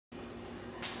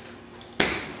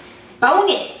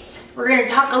bonus, we're going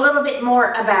to talk a little bit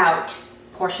more about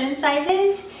portion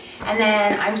sizes, and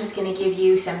then I'm just going to give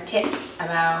you some tips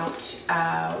about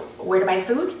where to buy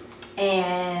food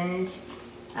and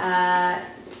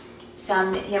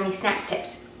some yummy snack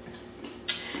tips.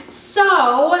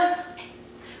 So,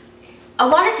 a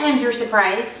lot of times we're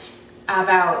surprised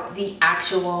about the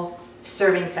actual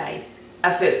serving size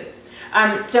of food.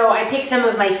 So I picked some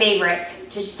of my favorites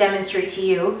to just demonstrate to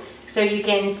you so you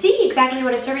can see exactly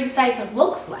what a serving size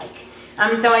looks like.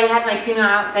 So I had my quinoa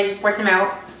out, so I just poured some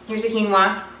out. Here's the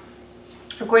quinoa.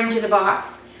 According to the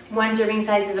box, one serving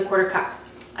size is a 1/4 cup,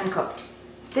 uncooked.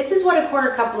 This is what a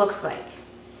 1/4 cup looks like.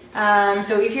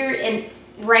 So if you're in,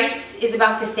 rice is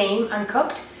about the same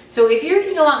uncooked. So if you're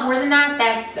eating a lot more than that,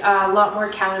 that's a lot more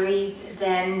calories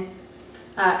than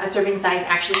a serving size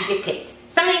actually dictates.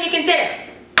 Something to consider.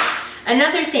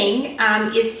 Another thing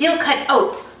is steel cut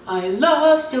oats. I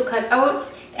love steel cut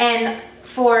oats, and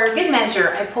for good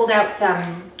measure, I pulled out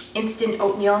some instant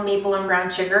oatmeal, maple and brown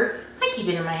sugar. I keep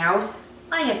it in my house.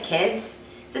 I have kids.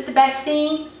 Is it the best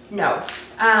thing? No.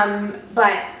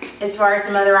 But as far as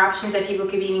some other options that people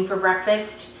could be eating for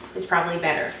breakfast, it's probably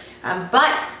better.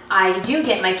 But I do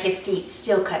get my kids to eat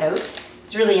steel cut oats.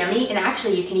 It's really yummy, and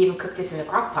actually you can even cook this in the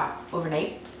crock pot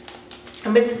overnight.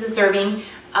 But this is a serving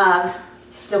of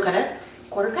steel cut oats,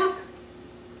 1/4 cup.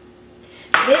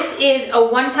 This is a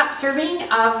 1 cup serving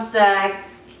of the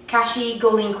Kashi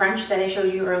Golden Crunch that I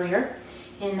showed you earlier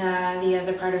in the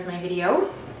other part of my video.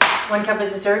 1 cup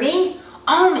is a serving.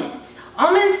 Almonds.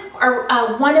 Almonds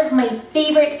are one of my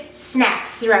favorite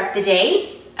snacks throughout the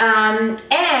day.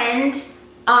 And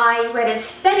I read a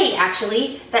study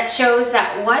actually that shows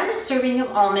that 1 serving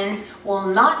of almonds will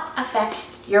not affect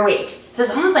your weight. So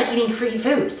it's almost like eating free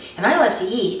food. And I love to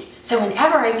eat, so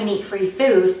whenever I can eat free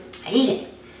food, I eat it.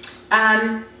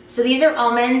 So these are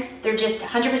almonds. They're just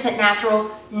 100%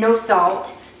 natural, no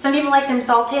salt. Some people like them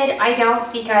salted. I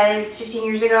don't, because 15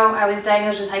 years ago I was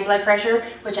diagnosed with high blood pressure,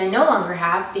 which I no longer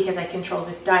have because I controlled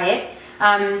with diet.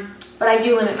 But I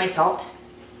do limit my salt.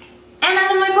 And I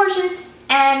limit my portions.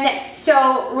 And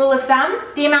so, rule of thumb,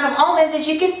 the amount of almonds that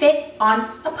you can fit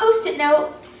on a Post-it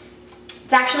note.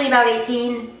 It's actually about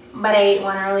 18, but I ate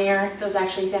 1 earlier, so it's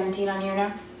actually 17 on here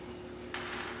now.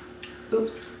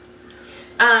 Oops.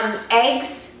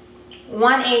 Eggs.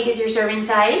 1 egg is your serving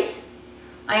size.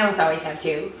 I almost always have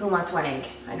 2. Who wants 1 egg?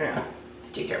 I don't know.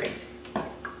 It's 2 servings.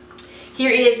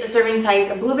 Here is a serving size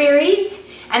of blueberries.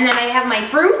 And then I have my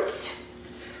fruits.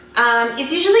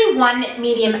 It's usually 1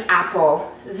 medium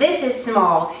apple. This is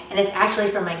small, and it's actually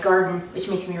from my garden, which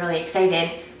makes me really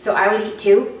excited. So I would eat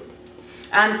 2.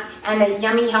 And a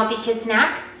yummy, healthy kid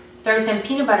snack. Throw some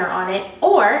peanut butter on it,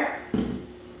 or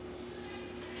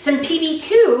some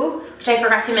PB2, which I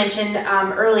forgot to mention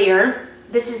earlier.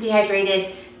 This is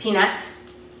dehydrated peanuts,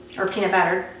 or peanut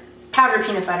butter, powdered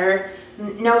peanut butter,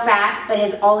 no fat, but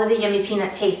has all of the yummy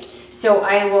peanut taste. So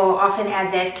I will often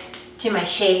add this to my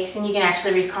shakes, and you can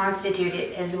actually reconstitute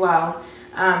it as well.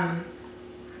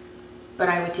 But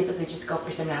I would typically just go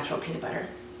for some natural peanut butter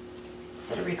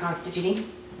instead of reconstituting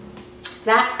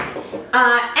that.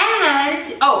 And,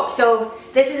 oh, so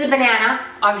this is a banana,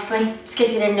 obviously, just in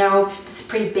case you didn't know. It's a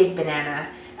pretty big banana.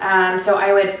 So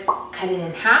I would cut it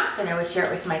in half, and I would share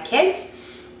it with my kids.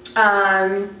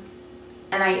 And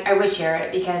I would share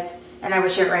it and I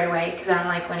would share it right away, because I don't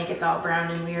like when it gets all brown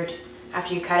and weird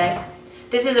after you cut it.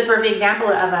 This is a perfect example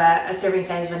of a serving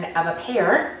size of a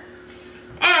pear.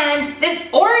 And this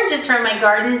orange is from my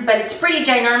garden, but it's pretty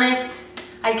ginormous.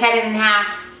 I cut it in half,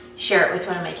 share it with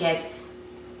one of my kids.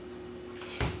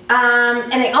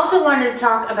 And I also wanted to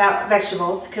talk about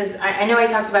vegetables, because I know I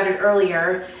talked about it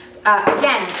earlier.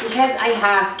 Again, because I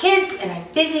have kids and I'm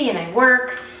busy and I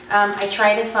work, I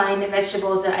try to find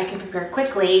vegetables that I can prepare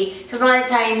quickly, because a lot of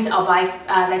times I'll buy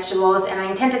vegetables and I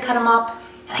intend to cut them up,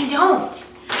 and I don't.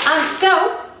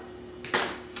 So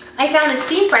I found the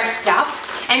Steam Fresh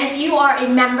stuff, and if you are a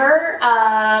member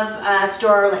of a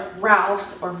store like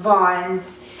Ralph's or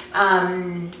Vons,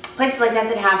 places like that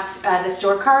that have the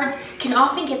store cards, can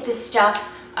often get this stuff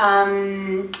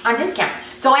on discount.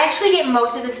 So I actually get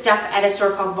most of the stuff at a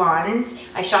store called Vons.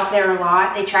 I shop there a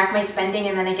lot. They track my spending,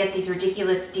 and then I get these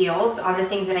ridiculous deals on the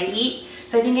things that I eat.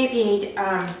 So I think I paid,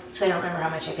 actually I don't remember how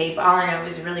much I paid, but all I know it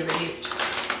was really reduced.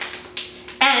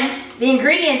 And the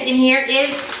ingredient in here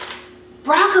is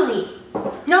broccoli.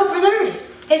 No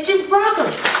preservatives. It's just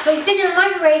broccoli. So I stick it in the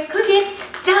microwave, cook it,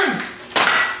 done.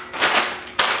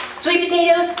 Sweet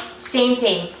potatoes, same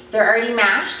thing. They're already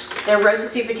mashed. They're roasted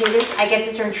sweet potatoes. I get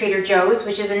this from Trader Joe's,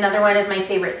 which is another one of my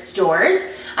favorite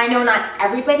stores. I know not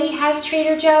everybody has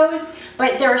Trader Joe's,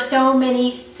 but there are so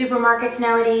many supermarkets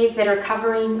nowadays that are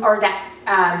covering, or that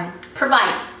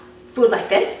provide food like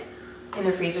this in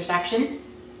the freezer section.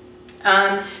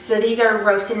 So these are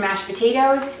roasted mashed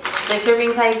potatoes. The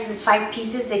serving size is 5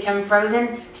 pieces. They come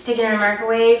frozen. Stick it in a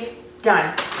microwave.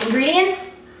 Done.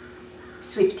 Ingredients: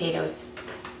 sweet potatoes.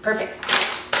 Perfect.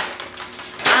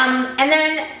 And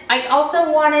then I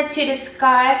also wanted to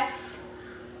discuss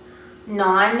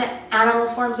non-animal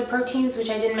forms of proteins, which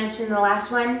I didn't mention in the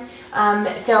last one.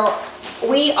 So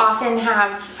we often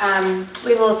have,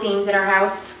 we have little themes in our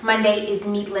house. Monday is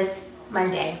Meatless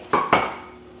Monday.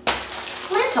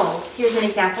 Lentils, here's an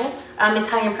example. It's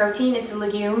high in protein, it's a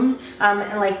legume,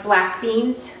 and like black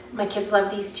beans. My kids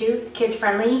love these too, kid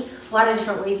friendly. A lot of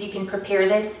different ways you can prepare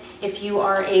this if you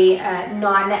are a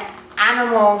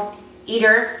non-animal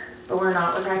eater, but we're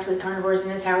not, we're actually carnivores in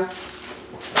this house.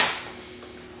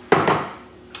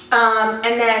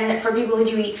 And then for people who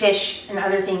do eat fish and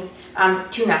other things,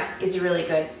 tuna is really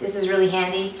good. This is really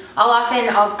handy.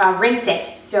 I'll rinse it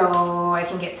so I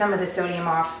can get some of the sodium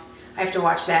off. I have to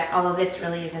watch that, although this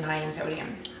really isn't high in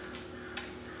sodium.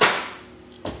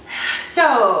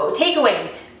 So,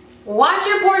 takeaways. Watch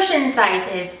your portion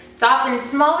sizes. It's often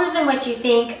smaller than what you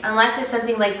think, unless it's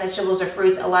something like vegetables or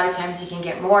fruits. A lot of times you can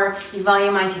get more. You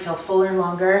volumize, you feel fuller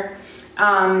longer.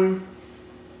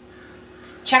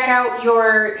 Check out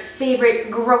your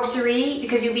favorite grocery,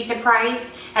 because you'll be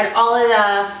surprised at all of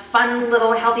the fun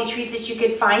little healthy treats that you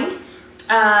could find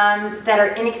that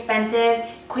are inexpensive,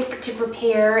 quick to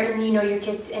prepare, and you know your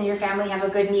kids and your family have a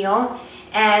good meal.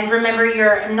 And remember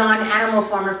your non-animal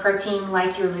form of protein,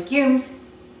 like your legumes,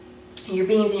 your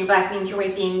beans and your black beans, your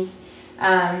white beans.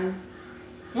 Yeah,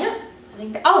 I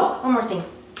think that, oh, one more thing.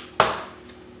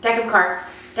 Deck of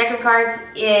cards. Deck of cards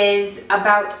is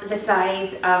about the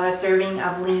size of a serving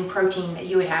of lean protein that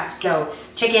you would have. So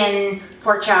chicken,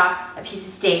 pork chop, a piece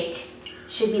of steak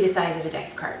should be the size of a deck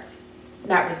of cards.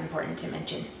 That was important to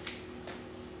mention.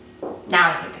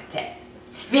 Now I think that's it.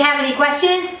 If you have any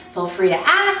questions, feel free to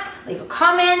ask, leave a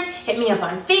comment, hit me up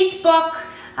on Facebook.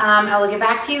 I will get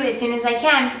back to you as soon as I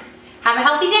can. Have a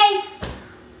healthy day.